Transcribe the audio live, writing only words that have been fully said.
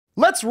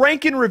Let's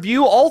rank and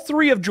review all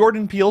 3 of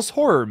Jordan Peele's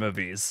horror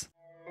movies.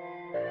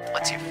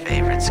 What's your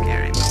favorite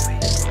scary movie?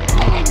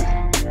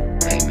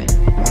 Amen.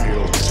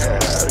 We'll tear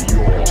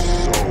your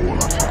soul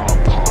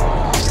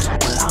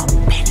apart. Allow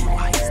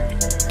Pennywise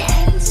to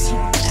dance you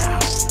now.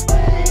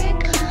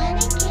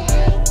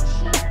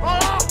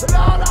 Oh,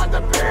 Lord on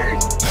the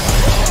beat!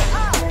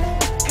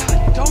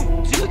 God, don't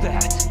do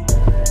that.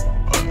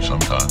 But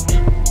sometimes,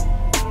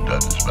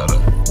 death is better.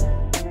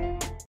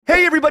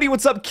 Hey everybody,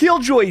 what's up?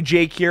 KillJoy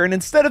Jake here, and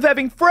instead of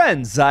having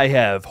friends, I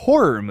have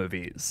horror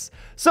movies.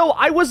 So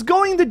I was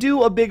going to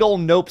do a big ol'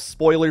 Nope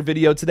spoiler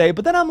video today,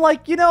 but then I'm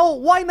like, you know,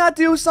 why not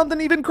do something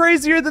even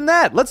crazier than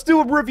that? Let's do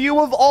a review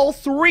of all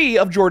 3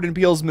 of Jordan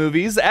Peele's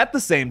movies at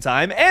the same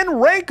time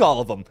and rank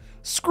all of them.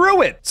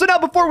 Screw it! So now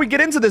before we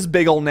get into this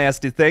big ol'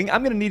 nasty thing,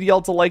 I'm gonna need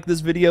y'all to like this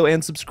video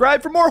and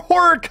subscribe for more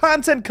horror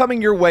content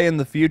coming your way in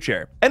the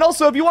future. And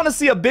also, if you want to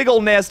see a big ol'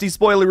 nasty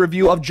spoiler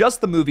review of just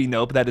the movie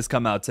Nope that has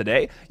come out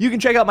today, you can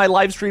check out my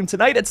live stream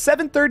tonight at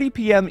 7:30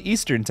 p.m.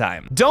 Eastern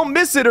Time. Don't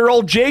miss it or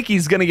old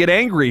Jakey's gonna get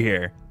angry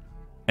here.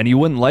 And you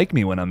wouldn't like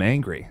me when I'm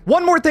angry.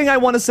 One more thing I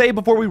want to say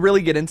before we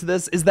really get into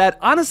this is that,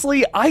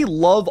 honestly, I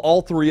love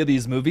all 3 of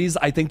these movies.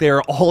 I think they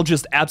are all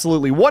just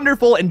absolutely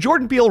wonderful, and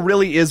Jordan Peele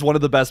really is one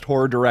of the best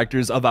horror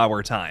directors of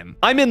our time.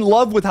 I'm in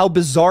love with how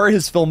bizarre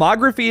his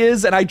filmography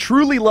is, and I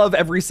truly love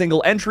every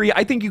single entry.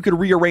 I think you could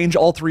rearrange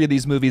all 3 of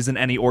these movies in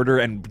any order,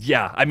 and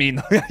yeah, I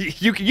mean,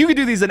 you could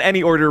do these in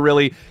any order,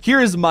 really.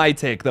 Here is my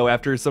take, though,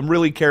 after some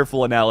really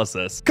careful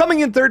analysis.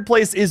 Coming in 3rd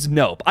place is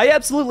Nope. I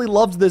absolutely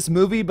loved this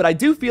movie, but I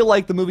do feel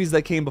like the movies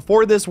that came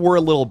before this were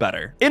a little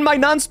better. In my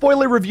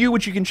non-spoiler review,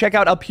 which you can check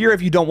out up here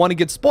if you don't want to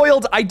get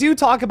spoiled, I do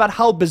talk about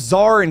how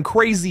bizarre and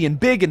crazy and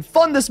big and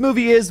fun this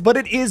movie is, but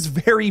it is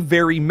very,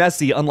 very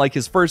messy, unlike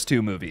his first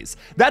 2 movies.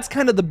 That's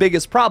kind of the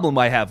biggest problem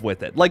I have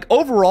with it. Like,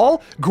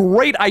 overall,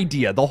 great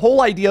idea. The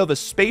whole idea of a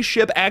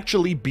spaceship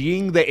actually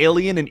being the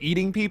alien and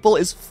eating people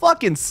is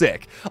fucking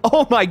sick.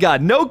 Oh my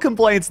god, no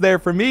complaints there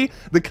for me.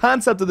 The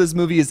concept of this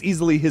movie is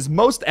easily his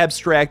most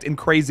abstract and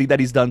crazy that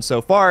he's done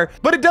so far,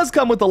 but it does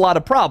come with a lot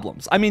of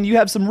problems. I mean, you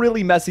have some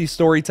really messy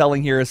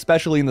storytelling here,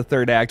 especially in the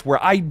 3rd act,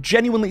 where I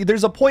genuinely,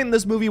 there's a point in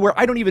this movie where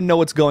I don't even know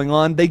what's going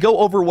on. They go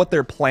over what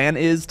their plan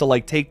is to,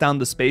 like, take down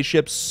the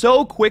spaceship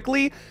so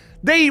quickly.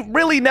 They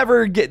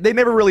never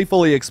really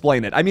fully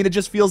explain it. I mean, it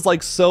just feels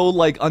like so,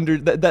 like,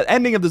 the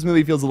ending of this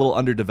movie feels a little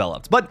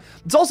underdeveloped, but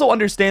it's also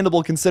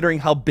understandable considering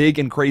how big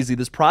and crazy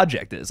this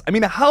project is. I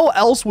mean, how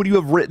else would you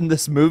have written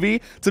this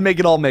movie to make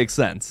it all make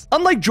sense?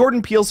 Unlike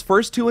Jordan Peele's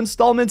first 2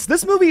 installments,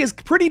 this movie is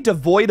pretty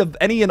devoid of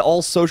any and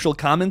all social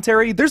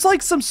commentary. There's,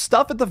 like, some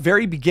stuff at the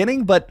very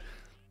beginning, but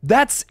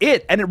that's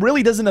it, and it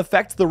really doesn't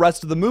affect the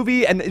rest of the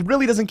movie, and it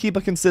really doesn't keep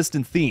a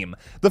consistent theme.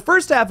 The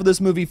first half of this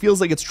movie feels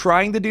like it's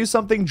trying to do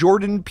something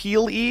Jordan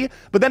Peele-y,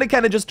 but then it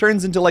kind of just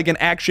turns into like an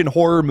action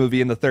horror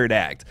movie in the 3rd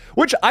act,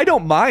 which I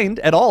don't mind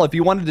at all. If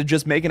you wanted to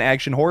just make an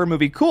action horror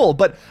movie, cool,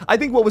 but I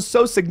think what was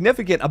so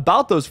significant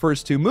about those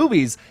first 2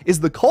 movies is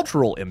the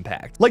cultural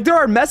impact. Like, there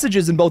are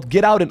messages in both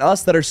Get Out and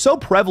Us that are so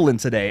prevalent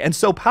today and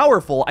so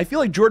powerful. I feel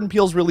like Jordan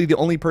Peele's really the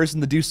only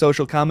person to do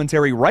social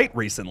commentary right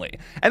recently,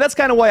 and that's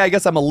kind of why I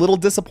guess I'm a little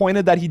disappointed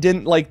that he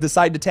didn't, like,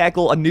 decide to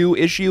tackle a new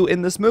issue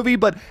in this movie,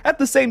 but at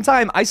the same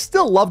time, I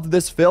still loved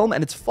this film,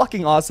 and it's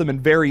fucking awesome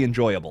and very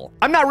enjoyable.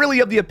 I'm not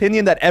really of the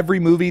opinion that every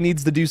movie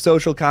needs to do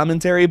social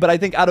commentary, but I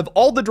think out of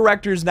all the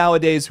directors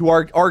nowadays who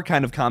are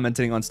kind of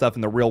commenting on stuff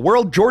in the real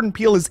world, Jordan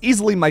Peele is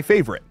easily my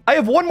favorite. I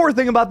have one more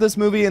thing about this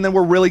movie, and then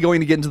we're really going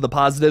to get into the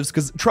positives,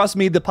 because trust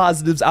me, the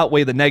positives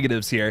outweigh the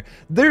negatives here.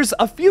 There's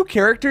a few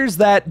characters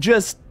that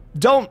just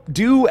don't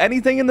do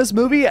anything in this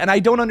movie, and I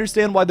don't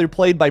understand why they're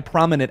played by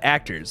prominent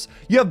actors.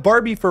 You have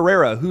Barbie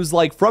Ferreira, who's,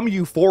 like, from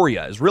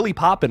Euphoria, is really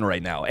popping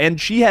right now, and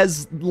she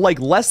has, like,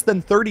 less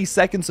than 30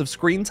 seconds of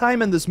screen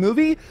time in this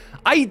movie.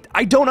 I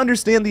don't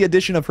understand the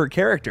addition of her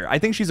character. I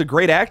think she's a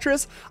great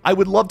actress. I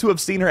would love to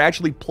have seen her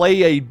actually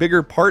play a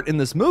bigger part in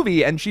this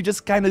movie, and she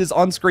just kind of is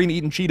on screen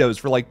eating Cheetos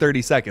for like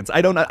 30 seconds.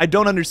 I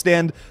don't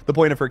understand the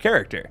point of her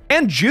character.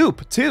 And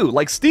Jupe, too.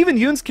 Like, Steven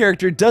Yeun's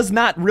character does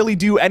not really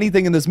do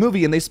anything in this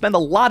movie, and they spend a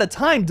lot of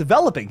time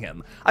developing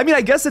him. I mean, I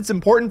guess it's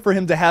important for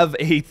him to have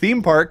a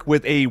theme park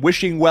with a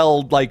wishing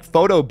well, like,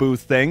 photo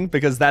booth thing,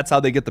 because that's how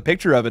they get the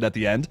picture of it at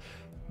the end.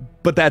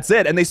 But that's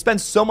it, and they spend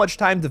so much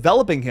time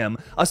developing him,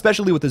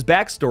 especially with his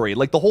backstory.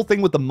 Like, the whole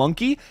thing with the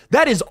monkey,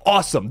 that is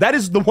awesome. That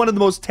is one of the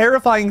most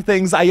terrifying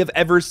things I have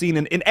ever seen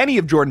in any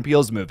of Jordan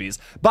Peele's movies,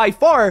 by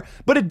far,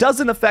 but it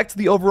doesn't affect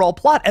the overall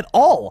plot at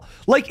all.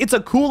 Like, it's a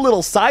cool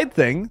little side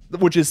thing,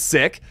 which is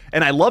sick,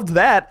 and I loved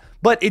that,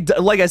 but it,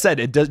 like I said,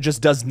 it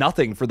just does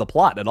nothing for the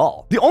plot at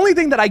all. The only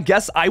thing that I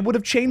guess I would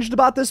have changed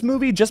about this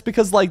movie, just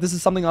because, like, this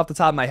is something off the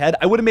top of my head,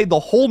 I would have made the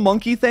whole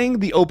monkey thing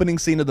the opening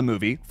scene of the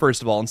movie,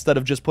 first of all, instead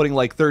of just putting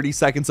like 30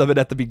 seconds of it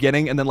at the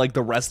beginning and then like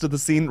the rest of the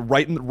scene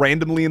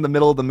randomly in the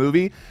middle of the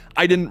movie.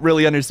 I didn't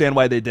really understand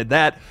why they did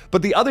that.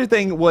 But the other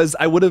thing was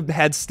I would have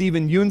had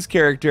Steven Yeun's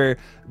character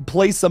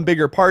play some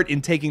bigger part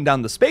in taking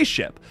down the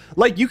spaceship.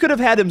 Like, you could have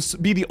had him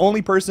be the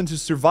only person to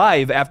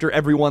survive after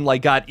everyone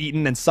like got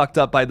eaten and sucked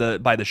up by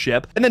the ship.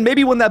 spaceship. And then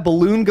maybe when that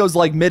balloon goes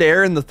like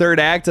midair in the third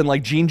act and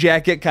like Jean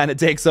Jacket kind of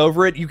takes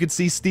over it, you could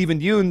see Steven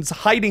Yeun's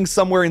hiding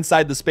somewhere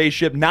inside the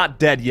spaceship, not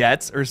dead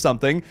yet or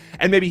something.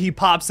 And maybe he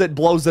pops it,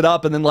 blows it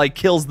up, and then like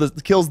kills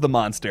the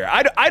monster.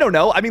 I don't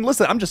know. I mean,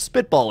 listen, I'm just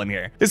spitballing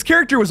here. His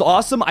character was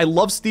awesome. I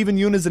love Steven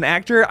Yeun as an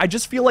actor. I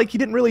just feel like he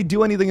didn't really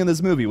do anything in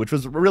this movie, which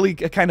was really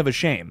kind of a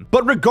shame.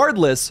 But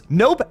regardless,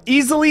 Nope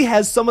easily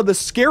has some of the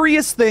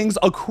scariest things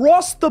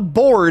across the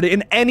board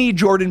in any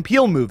Jordan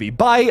Peele movie,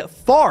 by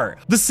far.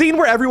 The scene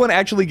where everyone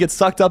actually gets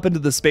sucked up into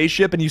the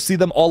spaceship and you see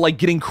them all like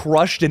getting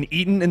crushed and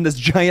eaten in this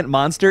giant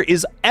monster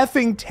is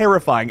effing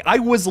terrifying. I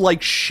was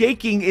like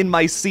shaking in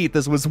my seat.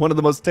 This was one of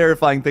the most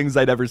terrifying things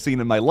I'd ever seen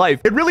in my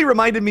life. It really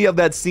reminded me of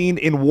that scene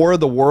in War of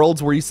the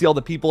Worlds where you see all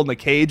the people in the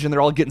cage and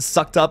they're all getting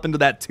sucked up into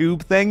that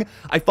tube thing.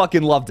 I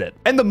fucking loved it.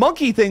 And the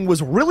monkey thing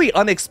was really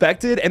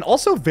unexpected and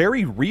also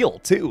very real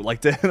too.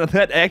 Like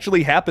that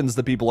actually happens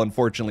to people,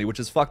 unfortunately, which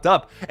is fucked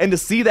up. And to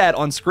see that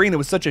on screen, it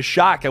was such a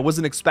shock. I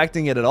wasn't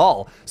expecting it at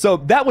all. So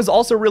that was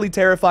also really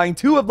terrifying.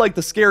 Two of like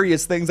the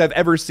scariest things I've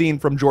ever seen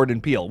from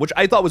Jordan Peele, which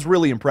I thought was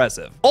really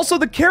impressive. Also,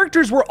 the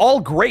characters were all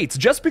great.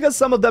 Just because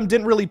some of them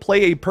didn't really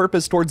play a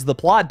purpose towards the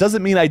plot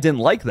doesn't mean I didn't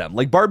like them.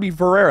 Like Barbie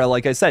Ferreira,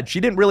 like I said, she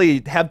didn't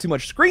really have too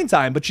much screen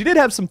time, but she did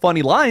have some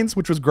funny lines,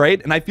 which was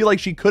great. And I feel like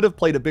she could have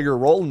played a bigger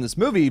role in this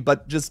movie,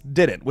 but just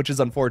didn't, which is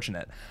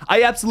unfortunate.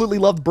 I absolutely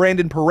loved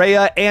Brandon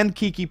Perea and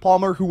Keke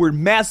Palmer, who were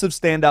massive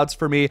standouts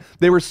for me.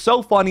 They were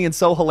so funny and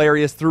so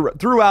hilarious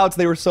throughout.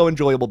 They were so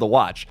enjoyable to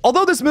watch.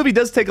 Although this movie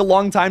does take a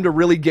long time to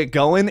really get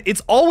going,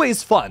 it's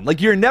always fun.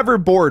 Like, you're never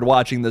bored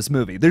watching this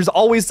movie. There's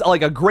always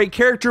like a great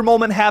character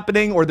moment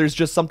happening, or there's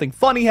just something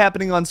funny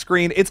happening on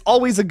screen. It's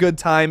always a good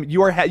time.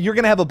 You're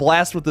gonna have a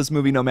blast with this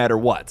movie no matter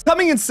what.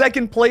 Coming in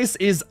second place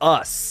is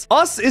Us.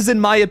 Us is, in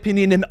my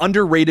opinion, an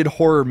underrated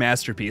horror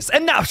masterpiece.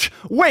 And now,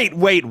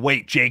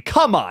 wait, Jake,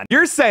 come on.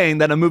 You're saying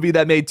that a movie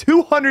that made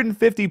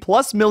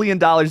 $250+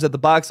 million at the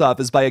box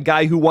office by a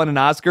guy who won an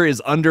Oscar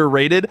is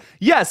underrated?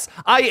 Yes,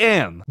 I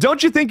am.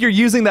 Don't you think you're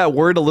using that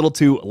word a little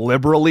too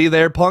liberally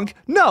there, punk?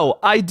 No,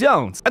 I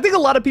don't. I think a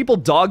lot of people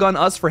dog on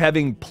Us for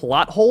having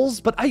plot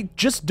holes, but I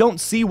just don't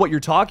see what you're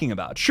talking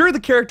about. Sure, the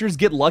characters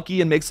get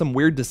lucky and make some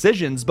weird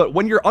decisions, but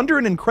when you're under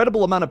an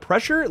incredible amount of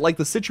pressure, like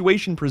the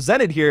situation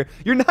presented here,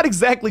 you're not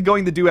exactly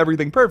going to do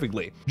everything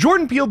perfectly.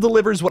 Jordan Peele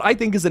delivers what I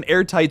think is an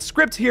airtight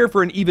script here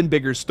for an even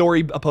bigger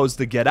story opposed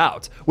to Get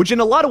Out, which in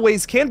a lot of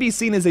ways can be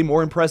seen as a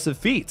more impressive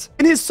feat.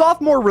 In his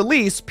sophomore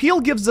release, Peele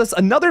gives us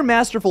another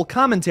masterful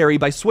commentary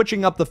by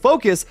switching up the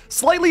focus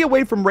slightly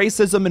away from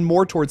racism and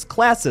more towards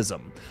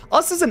classism.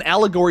 Us is an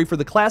allegory for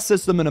the class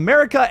system in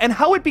America and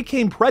how it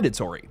became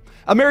predatory.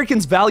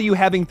 Americans value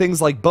having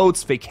things like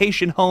boats,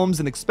 vacation homes,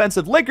 and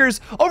expensive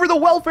liquors over the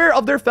welfare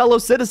of their fellow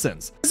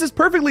citizens. This is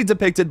perfectly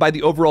depicted by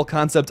the overall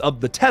concept of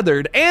the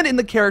tethered and in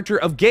the character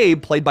of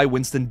Gabe, played by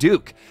Winston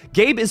Duke.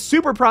 Gabe is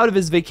super proud of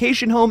his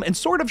vacation home and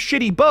sort of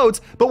shitty boat,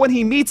 but when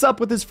he meets up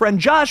with his friend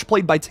Josh,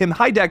 played by Tim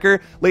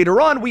Heidecker, later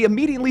on we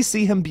immediately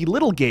see him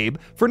belittle Gabe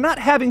for not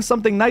having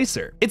something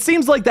nicer. It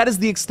seems like that is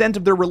the extent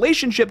of their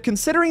relationship,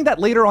 considering that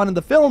later on in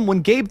the film,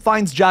 when Gabe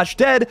finds Josh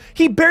dead,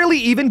 he barely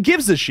even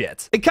gives a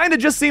shit. It kinda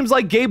just seems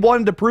like Gabe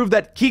wanted to prove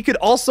that he could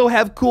also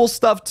have cool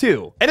stuff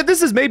too. And if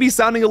this is maybe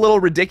sounding a little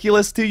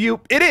ridiculous to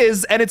you, it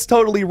is, and it's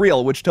totally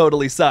real, which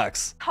totally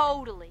sucks.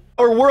 Totally.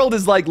 Our world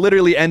is like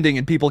literally ending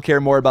and people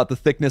care more about the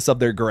thickness of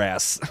their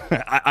grass.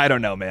 I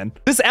don't know, man.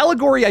 This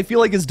allegory, I feel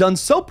like, is done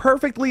so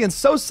perfectly and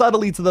so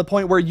subtly to the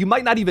point where you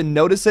might not even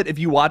notice it if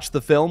you watch the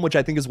film, which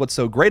I think is what's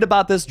so great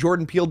about this.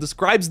 Jordan Peele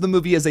describes the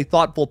movie as a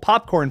thoughtful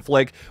popcorn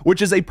flick,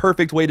 which is a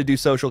perfect way to do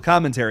social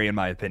commentary, in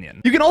my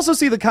opinion. You can also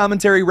see the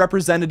commentary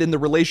represented in the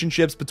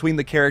relationships between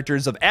the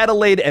characters of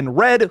Adelaide and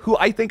Red, who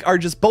I think are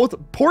just both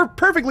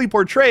perfectly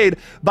portrayed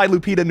by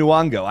Lupita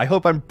Nyong'o. I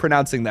hope I'm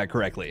pronouncing that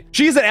correctly.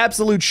 She's an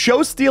absolute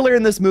show stealer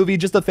in this movie,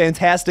 just a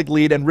fantastic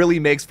lead, and really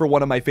makes for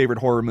one of my favorite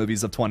horror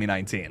movies of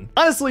 2019.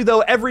 Honestly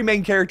though, every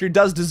main character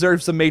does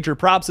deserve some major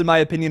props in my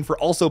opinion for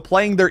also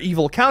playing their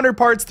evil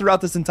counterparts throughout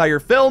this entire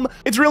film.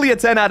 It's really a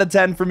 10 out of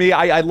 10 for me.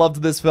 I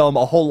loved this film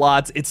a whole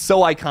lot. It's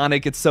so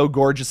iconic, it's so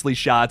gorgeously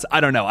shot.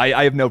 I don't know,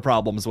 I have no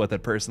problems with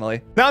it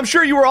personally. Now I'm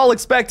sure you were all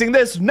expecting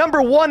this.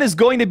 Number one is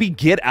going to be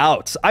Get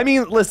Out. I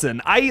mean,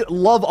 listen, I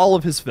love all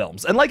of his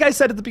films, and like I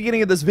said at the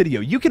beginning of this video,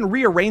 you can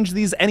rearrange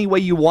these any way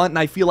you want, and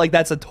I feel like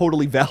that's a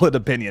totally valid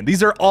opinion.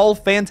 These are all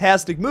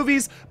fantastic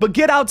movies, but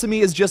Get Out to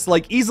me is just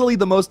like easily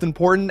the most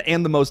important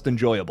and the most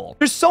enjoyable.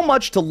 There's so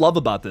much to love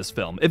about this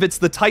film, if it's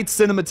the tight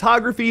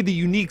cinematography, the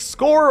unique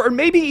score, or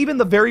maybe even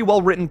the very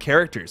well written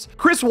characters.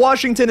 Chris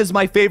Washington is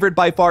my favorite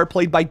by far,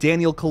 played by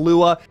Daniel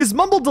Kaluuya. His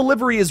mumble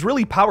delivery is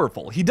really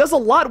powerful. He does a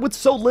lot with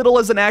so little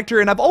as an actor,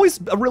 and I've always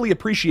really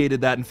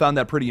appreciated that and found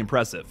that pretty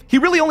impressive. He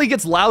really only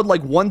gets loud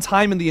like one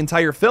time in the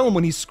entire film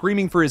when he's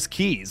screaming for his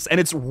keys, and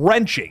it's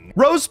wrenching.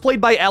 Rose, played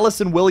by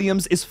Allison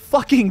Williams, is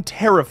fucking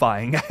terrible.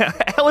 terrifying.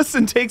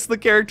 Allison takes the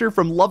character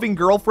from loving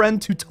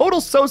girlfriend to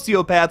total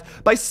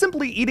sociopath by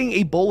simply eating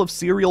a bowl of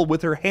cereal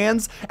with her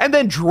hands and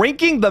then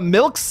drinking the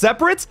milk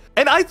separate?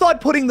 And I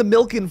thought putting the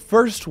milk in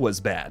first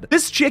was bad.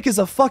 This chick is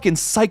a fucking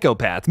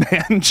psychopath,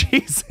 man.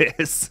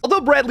 Jesus.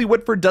 Although Bradley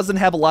Whitford doesn't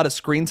have a lot of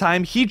screen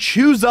time, he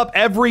chews up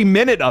every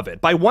minute of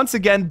it by once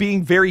again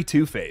being very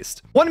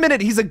two-faced. One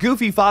minute he's a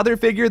goofy father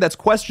figure that's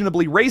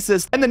questionably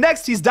racist, and the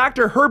next he's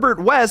Dr. Herbert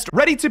West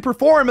ready to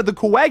perform the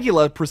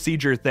coagula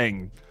procedure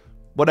thing.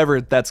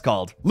 Whatever that's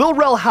called. Lil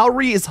Rel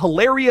Howery is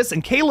hilarious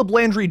and Caleb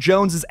Landry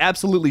Jones is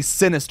absolutely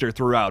sinister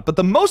throughout, but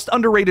the most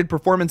underrated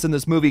performance in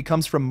this movie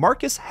comes from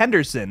Marcus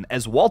Henderson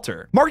as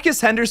Walter.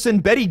 Marcus Henderson,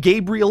 Betty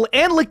Gabriel,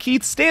 and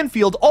Lakeith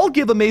Stanfield all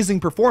give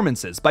amazing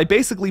performances by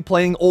basically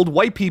playing old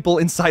white people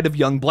inside of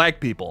young black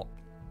people.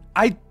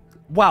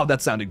 Wow,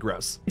 that sounded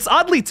gross. It's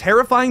oddly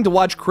terrifying to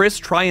watch Chris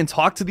try and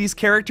talk to these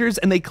characters,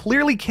 and they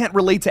clearly can't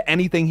relate to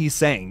anything he's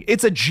saying.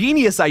 It's a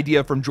genius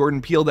idea from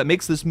Jordan Peele that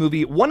makes this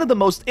movie one of the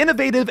most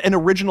innovative and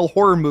original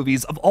horror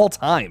movies of all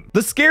time.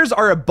 The scares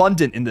are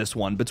abundant in this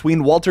one,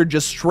 between Walter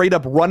just straight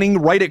up running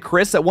right at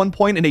Chris at one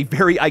point in a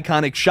very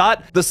iconic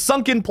shot, the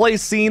sunken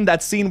place scene,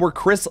 that scene where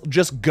Chris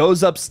just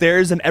goes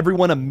upstairs and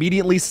everyone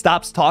immediately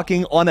stops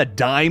talking on a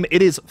dime.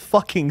 It is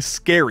fucking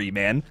scary,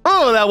 man.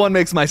 Oh, that one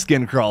makes my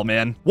skin crawl,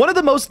 man. One of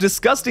the most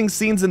disgusting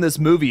scenes in this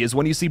movie is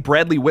when you see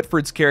Bradley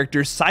Whitford's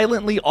character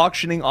silently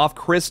auctioning off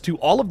Chris to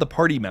all of the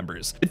party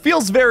members. It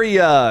feels very,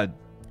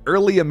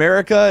 early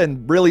America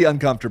and really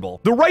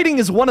uncomfortable. The writing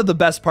is one of the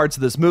best parts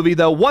of this movie,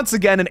 though. Once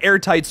again, an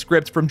airtight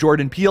script from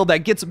Jordan Peele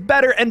that gets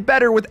better and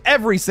better with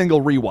every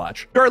single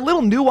rewatch. There are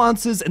little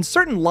nuances and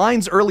certain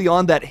lines early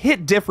on that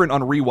hit different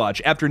on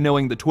rewatch after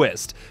knowing the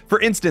twist. For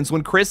instance,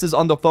 when Chris is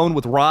on the phone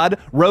with Rod,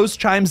 Rose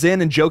chimes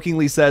in and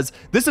jokingly says,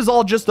 "This is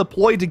all just a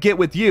ploy to get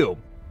with you."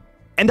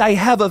 And I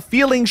have a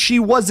feeling she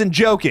wasn't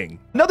joking.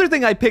 Another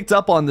thing I picked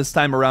up on this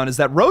time around is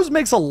that Rose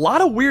makes a lot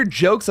of weird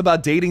jokes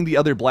about dating the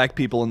other black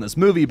people in this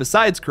movie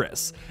besides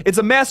Chris. It's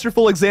a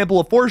masterful example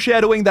of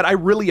foreshadowing that I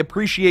really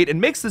appreciate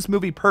and makes this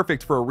movie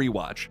perfect for a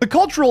rewatch. The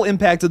cultural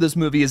impact of this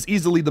movie is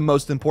easily the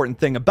most important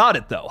thing about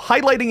it though,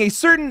 highlighting a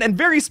certain and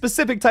very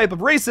specific type of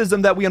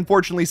racism that we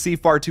unfortunately see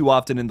far too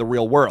often in the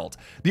real world.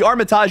 The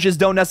Armitages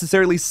don't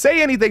necessarily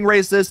say anything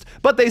racist,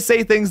 but they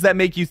say things that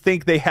make you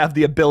think they have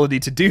the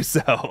ability to do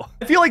so.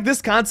 I feel like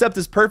this concept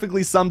is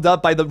perfectly summed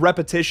up by the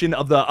repetition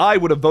of the "I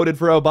would have voted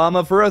for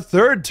Obama for a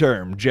third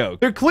term"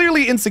 joke. They're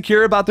clearly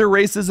insecure about their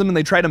racism and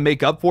they try to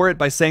make up for it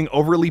by saying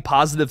overly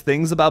positive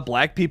things about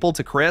black people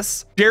to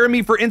Chris.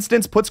 Jeremy, for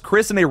instance, puts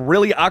Chris in a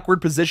really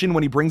awkward position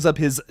when he brings up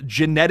his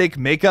genetic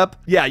makeup.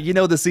 Yeah, you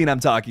know the scene I'm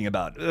talking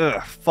about.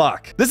 Ugh,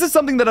 fuck. This is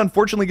something that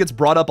unfortunately gets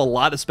brought up a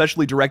lot,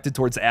 especially directed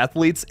towards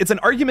athletes. It's an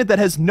argument that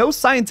has no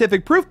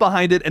scientific proof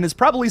behind it and is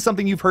probably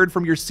something you've heard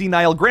from your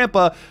senile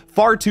grandpa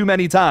far too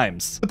many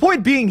times. The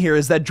point being here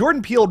is that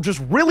Jordan Peele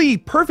just really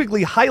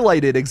perfectly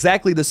highlighted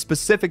exactly the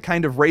specific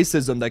kind of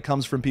racism that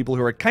comes from people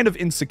who are kind of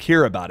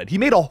insecure about it. He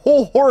made a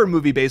whole horror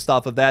movie based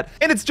off of that,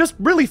 and it's just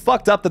really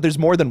fucked up that there's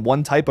more than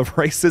one type of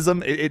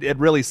racism. It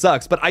really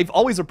sucks, but I've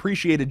always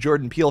appreciated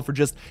Jordan Peele for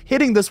just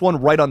hitting this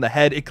one right on the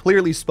head. It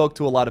clearly spoke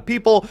to a lot of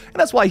people, and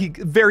that's why he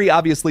very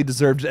obviously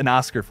deserved an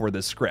Oscar for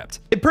this script.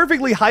 It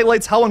perfectly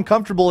highlights how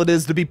uncomfortable it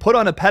is to be put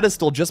on a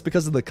pedestal just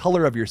because of the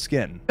color of your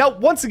skin. Now,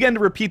 once again, to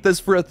repeat this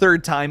for a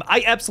third time,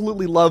 I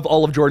absolutely love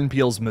all of Jordan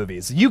Peele's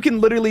movies. You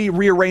can literally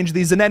rearrange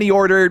these in any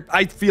order.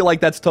 I feel like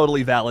that's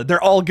totally valid.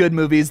 They're all good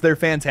movies. They're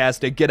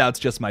fantastic. Get Out's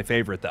just my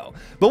favorite though.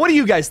 But what do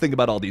you guys think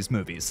about all these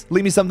movies?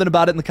 Leave me something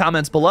about it in the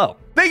comments below.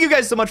 Thank you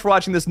guys so much for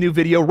watching this new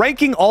video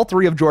ranking all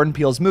 3 of Jordan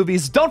Peele's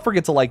movies. Don't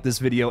forget to like this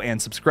video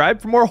and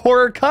subscribe for more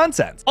horror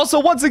content. Also,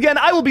 once again,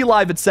 I will be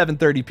live at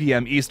 7:30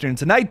 p.m. Eastern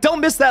tonight.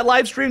 Don't miss that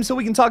live stream so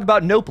we can talk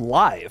about Nope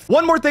live.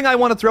 One more thing I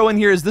want to throw in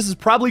here is this is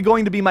probably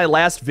going to be my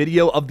last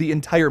video of the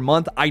entire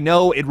month. I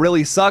know it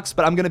really sucks,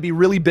 but I'm going to be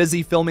really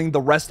busy filming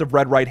the rest of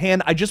Red Right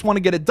Hand. I just want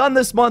to get it done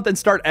this month and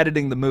start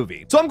editing the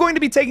movie. So I'm going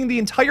to be taking the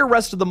entire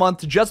rest of the month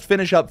to just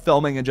finish up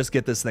filming and just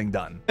get this thing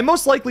done. I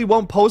most likely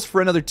won't post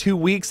for another 2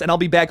 weeks, and I'll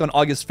be back on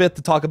August 5th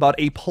to talk about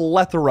a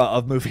plethora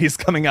of movies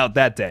coming out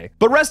that day.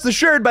 But rest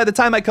assured, by the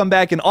time I come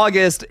back in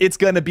August, it's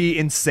going to be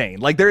insane.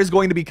 Like, there is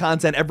going to be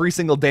content every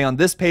single day on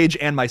this page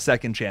and my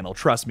second channel.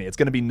 Trust me, it's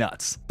going to be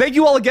nuts. Thank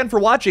you all again for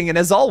watching, and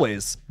as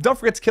always, don't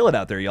forget to kill it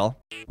out there, y'all.